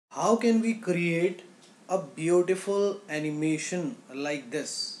How can we create a beautiful animation like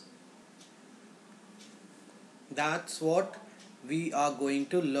this? That's what we are going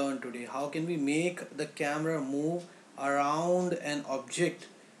to learn today. How can we make the camera move around an object?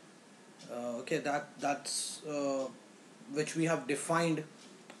 Okay, that's which we have defined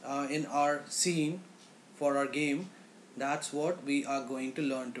in our scene for our game. That's what we are going to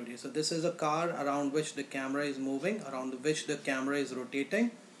learn today. So this is a car around which the camera is moving, around which the camera is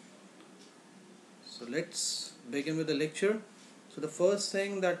rotating. So let's begin with the lecture. So the first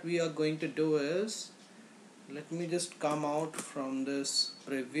thing that we are going to do is, let me just come out from this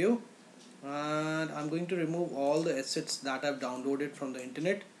preview, and I'm going to remove all the assets that I've downloaded from the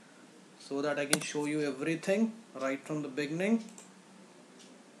internet so that I can show you everything right from the beginning.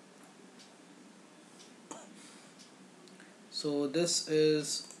 So this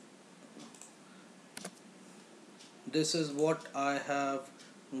is what I have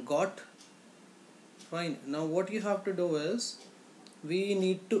got. Fine. Now what you have to do is, we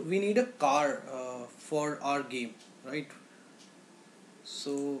need a car for our game, right?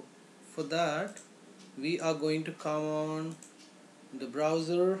 So for that we are going to come on the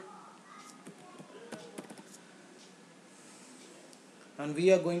browser, and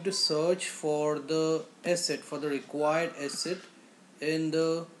we are going to search for the asset, for the required asset in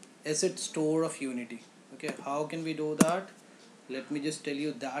the asset store of Unity. Okay, how can we do that? Let me just tell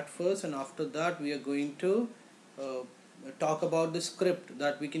you that first, and after that we are going to uh, talk about the script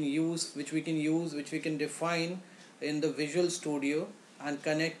that we can use, which we can define in the Visual Studio and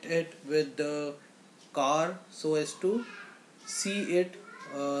connect it with the car so as to see it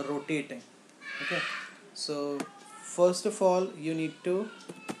rotating. Okay, so first of all you need to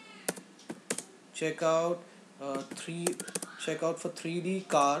check out three check out for 3D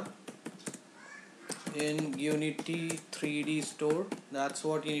car in Unity 3D store. That's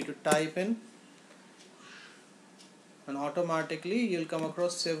what you need to type in, and automatically you'll come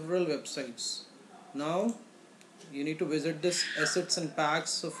across several websites. Now you need to visit this assets and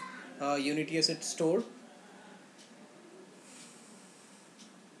packs of Unity asset store,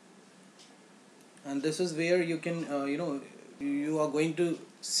 and this is where you can you are going to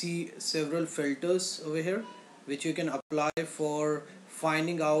see several filters over here which you can apply for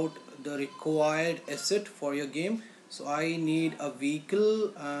finding out the required asset for your game. So I need a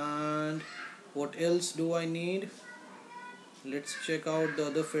vehicle, and what else do I need? Let's check out the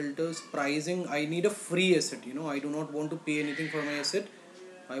other filters. Pricing, I need a free asset. I do not want to pay anything for my asset.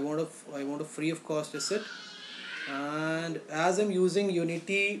 I want a free of cost asset. And as I'm using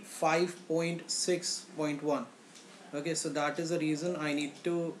Unity 5.6.1, okay, so that is the reason I need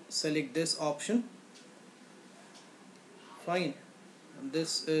to select this option. Fine,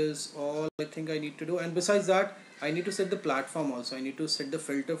 this is all I think I need to do, and besides that I need to set the platform also. I need to set the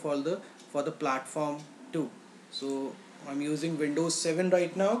filter for the platform too. So I'm using Windows 7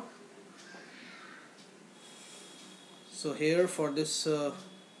 right now. So here for this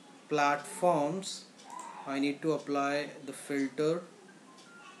platforms, I need to apply the filter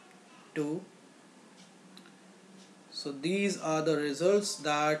to. So these are the results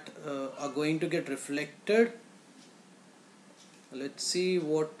that are going to get reflected. Let's see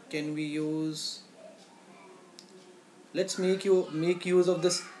what can we use. Let's make use of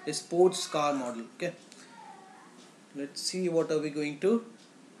this sports car model. Okay, let's see what are we going to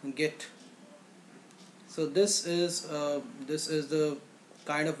get. So this is the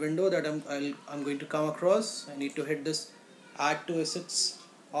kind of window that I'm going to come across. I need to hit this add to assets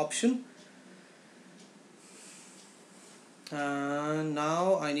option, and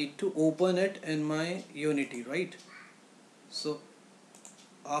now I need to open it in my Unity, right? So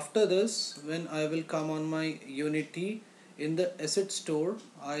after this, when I will come on my Unity in the asset store,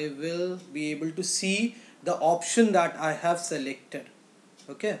 I will be able to see the option that I have selected.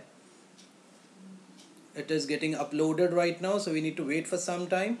 Okay, it is getting uploaded right now, so we need to wait for some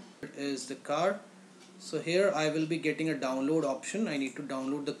time. It is the car. So here I will be getting a download option. I need to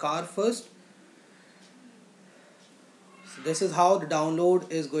download the car first. So this is how the download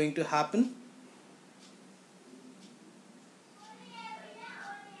is going to happen.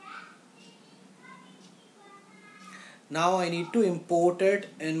 Now I need to import it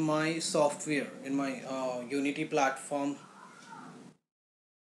in my software, in my Unity platform.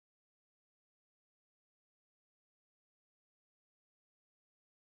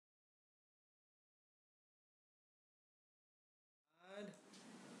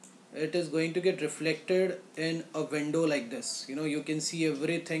 It is going to get reflected in a window like this. You can see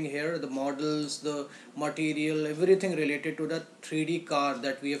everything here, the models, the material, everything related to the 3D car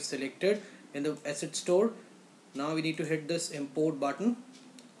that we have selected in the asset store. Now we need to hit this import button,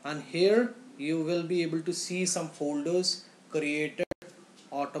 and here you will be able to see some folders created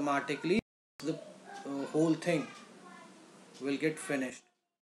automatically. The whole thing will get finished.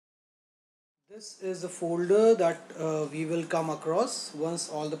 This is the folder that we will come across once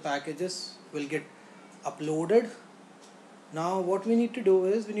all the packages will get uploaded. Now what we need to do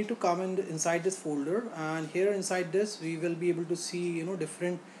is we need to come inside this folder, and here inside this we will be able to see,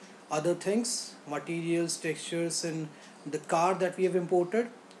 different other things, materials, textures, and the car that we have imported.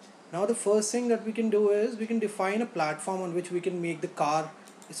 Now the first thing that we can do is we can define a platform on which we can make the car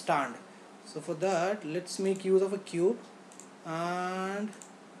stand. So for that, let's make use of a cube, and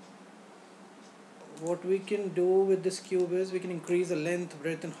what we can do with this cube is we can increase the length,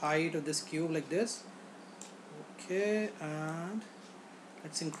 breadth, and height of this cube like this. Okay, and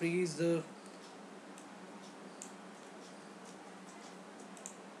let's increase the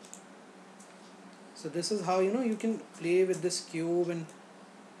so this is how you can play with this cube, and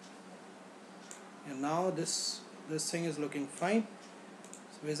now this thing is looking fine.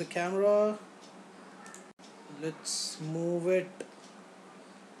 So where's the camera? Let's move it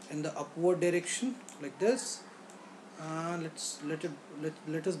in the upward direction like this, and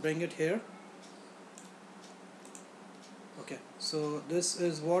let us bring it here. Okay, so this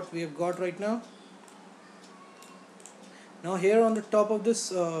is what we have got right now. Now here on the top of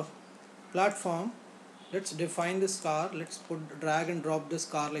this platform, let's define this car. Let's drag and drop this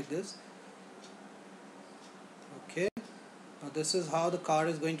car like this. Okay, now this is how the car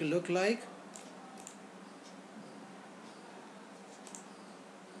is going to look like.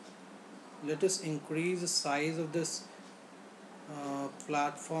 Let us increase the size of this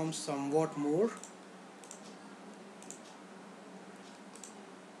platform somewhat more.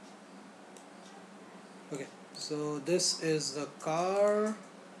 Okay, so this is the car.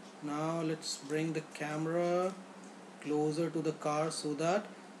 Now let's bring the camera closer to the car so that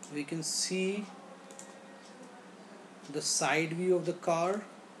we can see the side view of the car.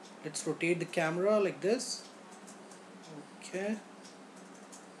 Let's rotate the camera like this. Okay,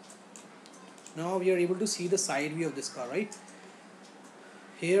 now we are able to see the side view of this car right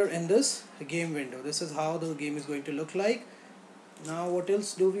here in this game window. This is how the game is going to look like. Now what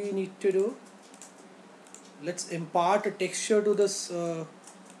else do we need to do? Let's impart a texture to this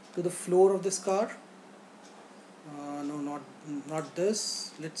to the floor of this car. No, not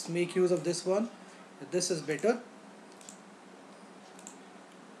this. Let's make use of this one. This is better.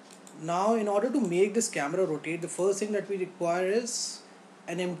 Now in order to make this camera rotate, the first thing that we require is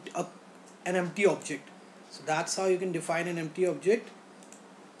an empty object. So that's how you can define an empty object.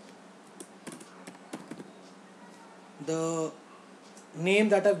 The name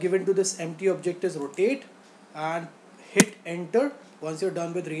that I've given to this empty object is rotate, and hit enter once you're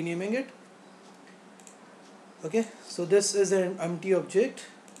done with renaming it. Okay, so this is an empty object.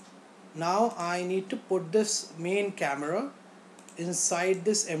 Now I need to put this main camera inside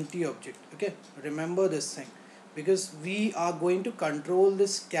this empty object. Okay, remember this thing, because we are going to control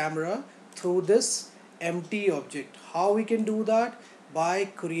this camera through this empty object. How we can do that? By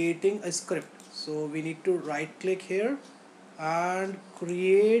creating a script. So we need to right click here and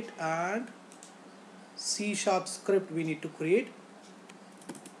create, and C# script we need to create.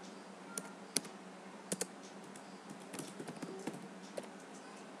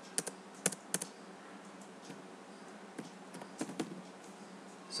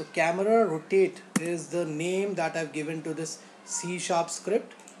 So camera rotate is the name that I've given to this C#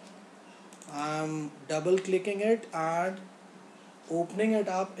 script. I'm double clicking it and opening it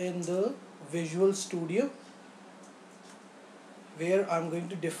up in the Visual Studio, where I'm going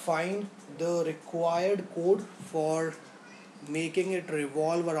to define the required code for making it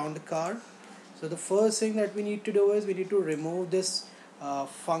revolve around the car. So the first thing that we need to do is we need to remove this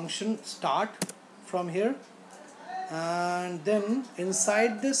function start from here, and then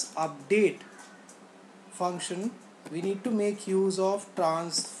inside this update function we need to make use of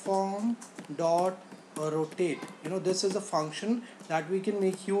transform dot rotate. This is a function that we can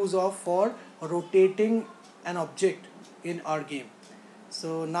make use of for rotating an object in our game.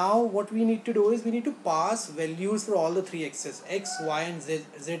 So now what we need to do is we need to pass values for all the three axes, x, y, and z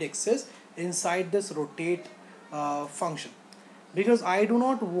axis, inside this rotate function, because I do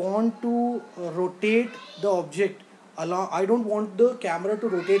not want to rotate the object along. I don't want the camera to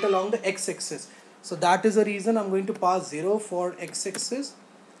rotate along the x-axis. So that is the reason I'm going to pass 0 for x-axis.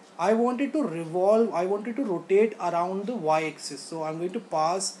 I wanted to revolve, I wanted to rotate around the y-axis. So I'm going to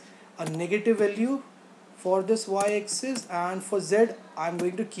pass a negative value for this y-axis, and for z I'm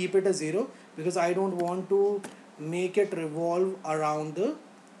going to keep it as 0, because I don't want to make it revolve around the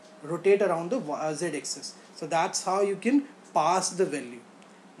rotate around the z-axis. So that's how you can pass the value.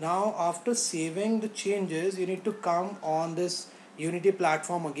 Now after saving the changes, you need to come on this Unity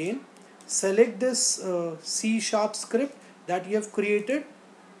platform again, select this C# script that you have created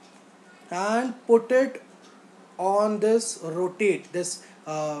and put it on this rotate, this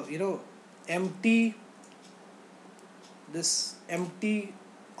empty, this empty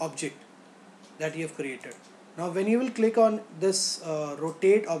object that you have created. Now when you will click on this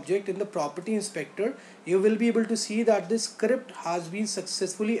rotate object in the property inspector, you will be able to see that this script has been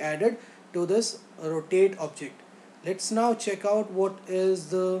successfully added to this rotate object. Let's now check out what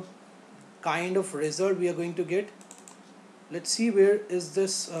is the kind of result we are going to get. Let's see where is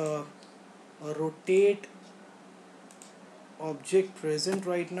this rotate object present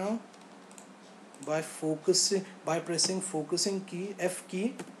right now. By pressing focusing key, F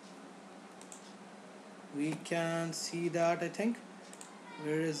key, we can see that. I think,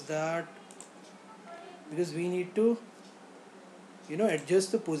 where is that? Because we need to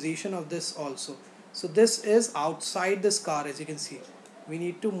adjust the position of this also. So this is outside this car, as you can see. We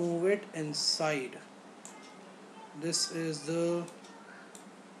need to move it inside. This is the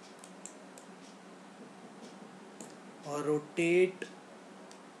rotate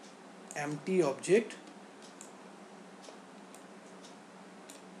empty object.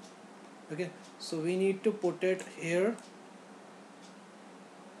 Okay, so we need to put it here.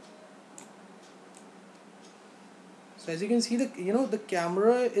 So as you can see, the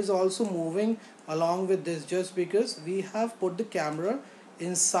camera is also moving along with this, just because we have put the camera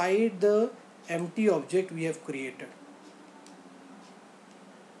inside the empty object we have created.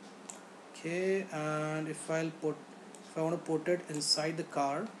 Okay, and if I want to put it inside the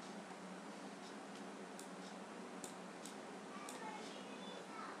car,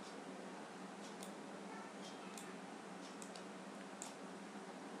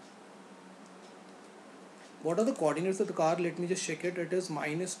 what are the coordinates of the car? Let me just check it. It is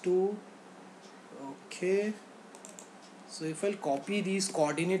 -2. Okay, so if I'll copy these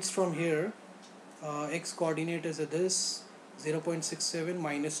coordinates from here, x coordinate is this 0.67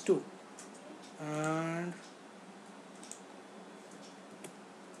 -2, and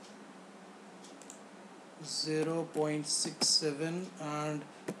 -0.67, and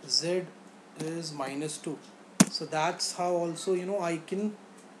z is -2. So that's how also I can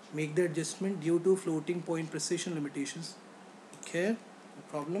make the adjustment due to floating point precision limitations. Okay, no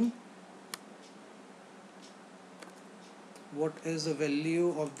problem. What is the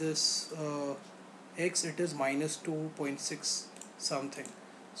value of this x? It is -2.6 something.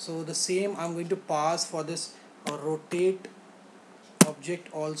 So the same I'm going to pass for this rotate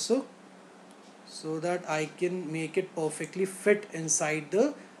object also, so that I can make it perfectly fit inside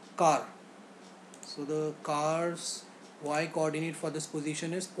the car. So the car's y coordinate for this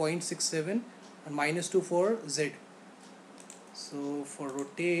position is 0.67 and -2 for z. So for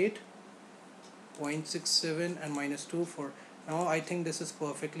rotate, 0.67 and -2 for, now I think this is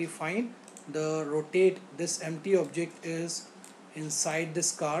perfectly fine. The rotate, this empty object is inside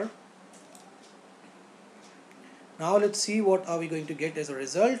this car. Now let's see what are we going to get as a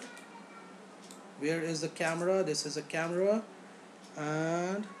result. Where is the camera? This is a camera,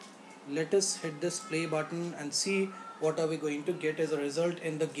 and let us hit this play button and see what are we going to get as a result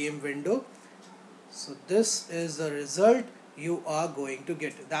in the game window. So this is the result you are going to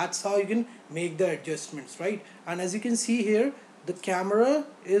get. That's how you can make the adjustments, right? And as you can see here, the camera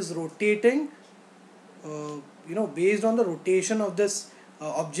is rotating based on the rotation of this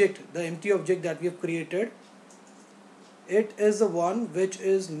object, the empty object that we have created. It is the one which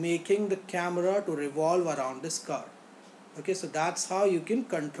is making the camera to revolve around this car. Okay, so that's how you can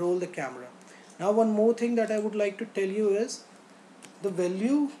control the camera. Now one more thing that I would like to tell you is the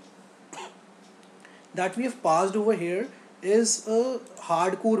value that we have passed over here is a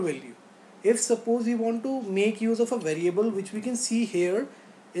hardcore value. If suppose we want to make use of a variable which we can see here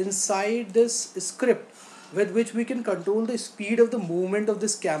inside this script, with which we can control the speed of the movement of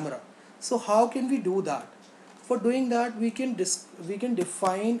this camera. So how can we do that? For doing that, we can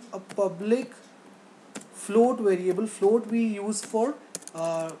define a public float variable. Float we use for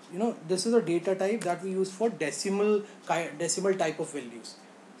this is a data type that we use for decimal type of values.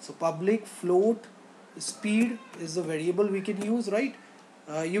 So public float speed is the variable we can use, right?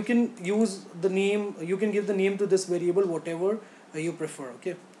 You can use the name, you can give the name to this variable whatever you prefer.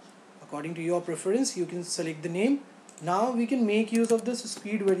 Okay, according to your preference you can select the name. Now we can make use of this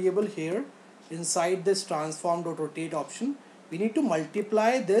speed variable here inside this transform.rotate option. We need to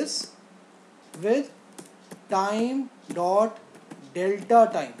multiply this with time dot delta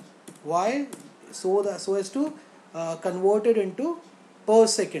time. Why? So as to convert it into per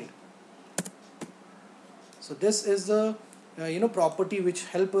second. So this is the property which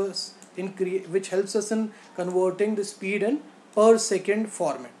which helps us in converting the speed in per second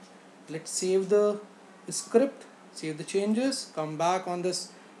format. Let's save the script, save the changes, come back on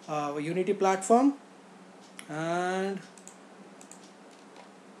this Unity platform, and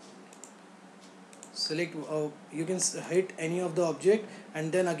select you can hit any of the object,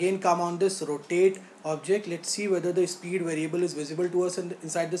 and then again come on this rotate object. Let's see whether the speed variable is visible to us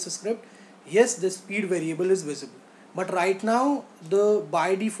inside this script. Yes, the speed variable is visible, but right now the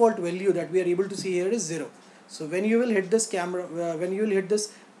by default value that we are able to see here is 0. So when you will hit this camera, when you will hit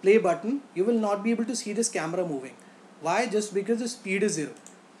this play button, you will not be able to see this camera moving. Why? Just because the speed is 0.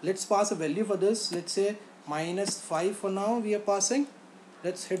 Let's pass a value for this. Let's say -5 for now we are passing.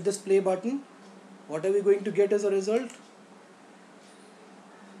 Let's hit this play button. What are we going to get as a result?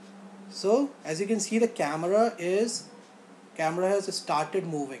 So as you can see, the camera has started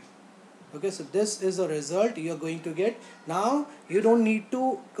moving. Okay, so this is the result you are going to get. Now you don't need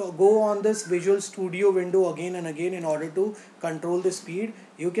to go on this Visual Studio window again and again in order to control the speed.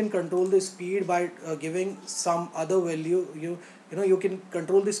 You can control the speed by giving some other value. You can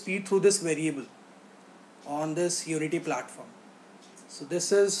control the speed through this variable on this Unity platform. So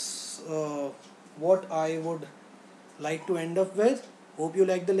this is what I would like to end up with. Hope you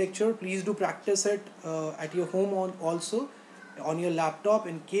like the lecture. Please do practice it at your home also on your laptop.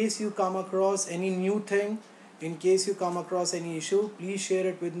 In case you come across any new thing, in case you come across any issue, please share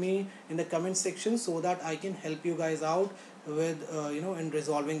it with me in the comment section so that I can help you guys out with in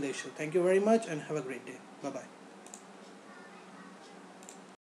resolving the issue. Thank you very much and have a great day. Bye bye.